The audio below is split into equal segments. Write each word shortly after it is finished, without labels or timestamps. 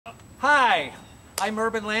Hi, I'm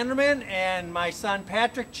Urban Landreman, and my son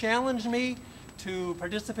Patrick challenged me to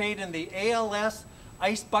participate in the ALS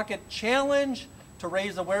Ice Bucket Challenge to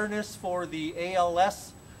raise awareness for the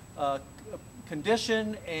ALS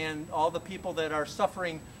condition and all the people that are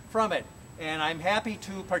suffering from it. And I'm happy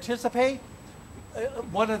to participate.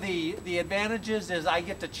 One of the advantages is I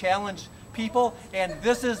get to challenge people, and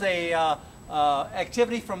this is a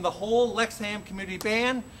activity from the whole Lex-Ham community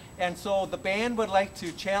band. And so the band would like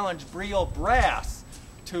to challenge Brio Brass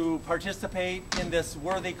to participate in this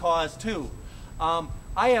worthy cause too.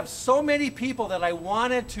 I have so many people that I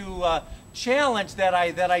wanted to challenge that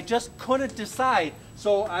I just couldn't decide.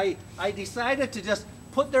 So I decided to just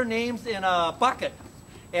put their names in a bucket,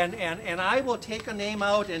 and I will take a name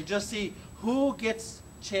out and just see who gets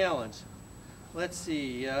challenged. Let's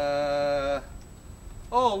see. Oh,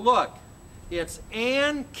 look, it's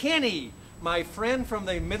Ann Kinney, my friend from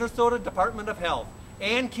the Minnesota Department of Health.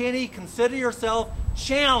 Ann Kinney, consider yourself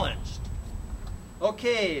challenged.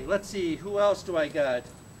 Okay, let's see, who else do I got?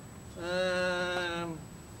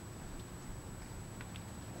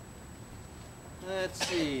 Let's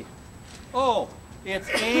see. Oh, it's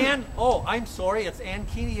Ann. Oh, I'm sorry, it's Ann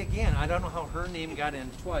Kinney again. I don't know how her name got in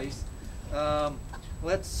twice.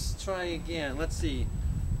 Let's try again. Let's see.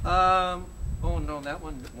 Oh no, that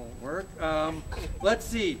one won't work. Let's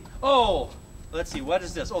see. Oh, let's see. What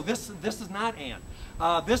is this? Oh, this is not Ann.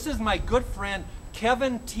 This is my good friend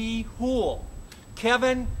Kevin T. Hool.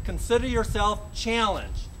 Kevin, consider yourself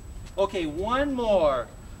challenged. Okay, one more.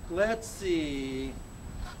 Let's see.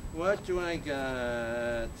 What do I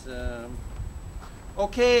got?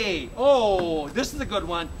 Okay. Oh, this is a good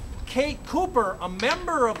one. Kate Cooper, a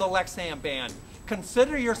member of the Lex-Ham band.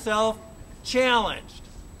 Consider yourself challenged.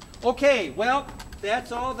 Okay, well,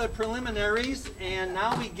 that's all the preliminaries, and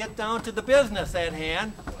now we get down to the business at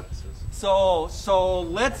hand. So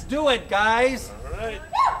let's do it, guys. All right.